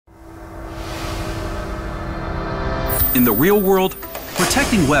In the real world,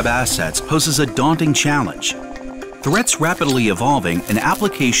 protecting web assets poses a daunting challenge. Threats rapidly evolving and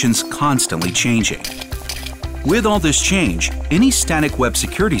applications constantly changing. With all this change, any static web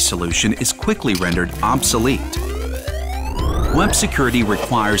security solution is quickly rendered obsolete. Web security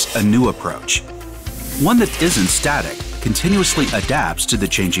requires a new approach. One that isn't static, continuously adapts to the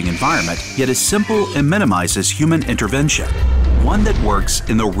changing environment, yet is simple and minimizes human intervention. One that works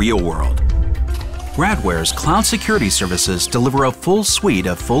in the real world. Radware's cloud security services deliver a full suite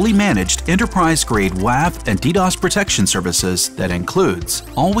of fully managed enterprise-grade WAF and DDoS protection services that includes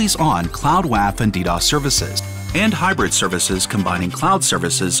always-on cloud WAF and DDoS services, and hybrid services combining cloud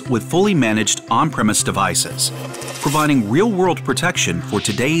services with fully managed on-premise devices, providing real-world protection for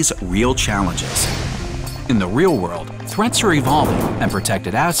today's real challenges. In the real world, threats are evolving and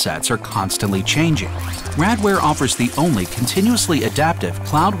protected assets are constantly changing. Radware offers the only continuously adaptive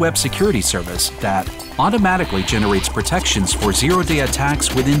cloud web security service that automatically generates protections for zero-day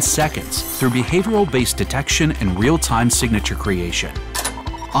attacks within seconds through behavioral-based detection and real-time signature creation,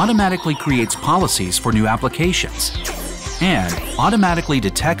 automatically creates policies for new applications, and automatically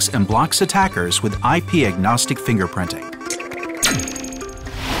detects and blocks attackers with IP-agnostic fingerprinting.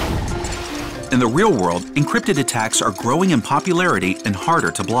 In the real world, encrypted attacks are growing in popularity and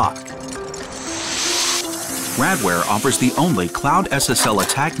harder to block. Radware offers the only cloud SSL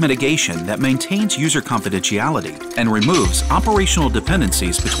attack mitigation that maintains user confidentiality and removes operational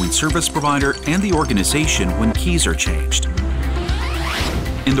dependencies between service provider and the organization when keys are changed.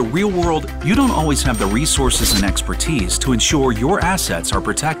 In the real world, you don't always have the resources and expertise to ensure your assets are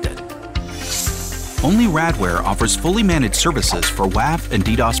protected. Only Radware offers fully managed services for WAF and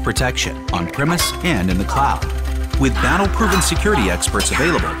DDoS protection on-premise and in the cloud, with battle-proven security experts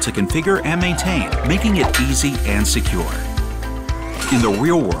available to configure and maintain, making it easy and secure. In the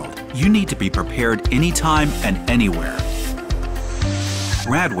real world, you need to be prepared anytime and anywhere.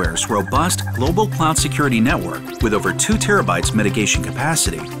 Radware's robust global cloud security network with over 2 terabytes mitigation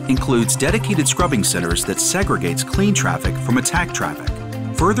capacity includes dedicated scrubbing centers that segregates clean traffic from attack traffic,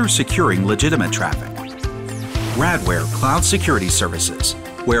 further securing legitimate traffic. Radware Cloud Security Services,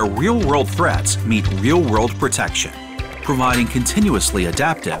 where real-world threats meet real-world protection, providing continuously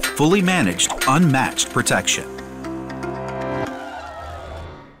adaptive, fully managed, unmatched protection.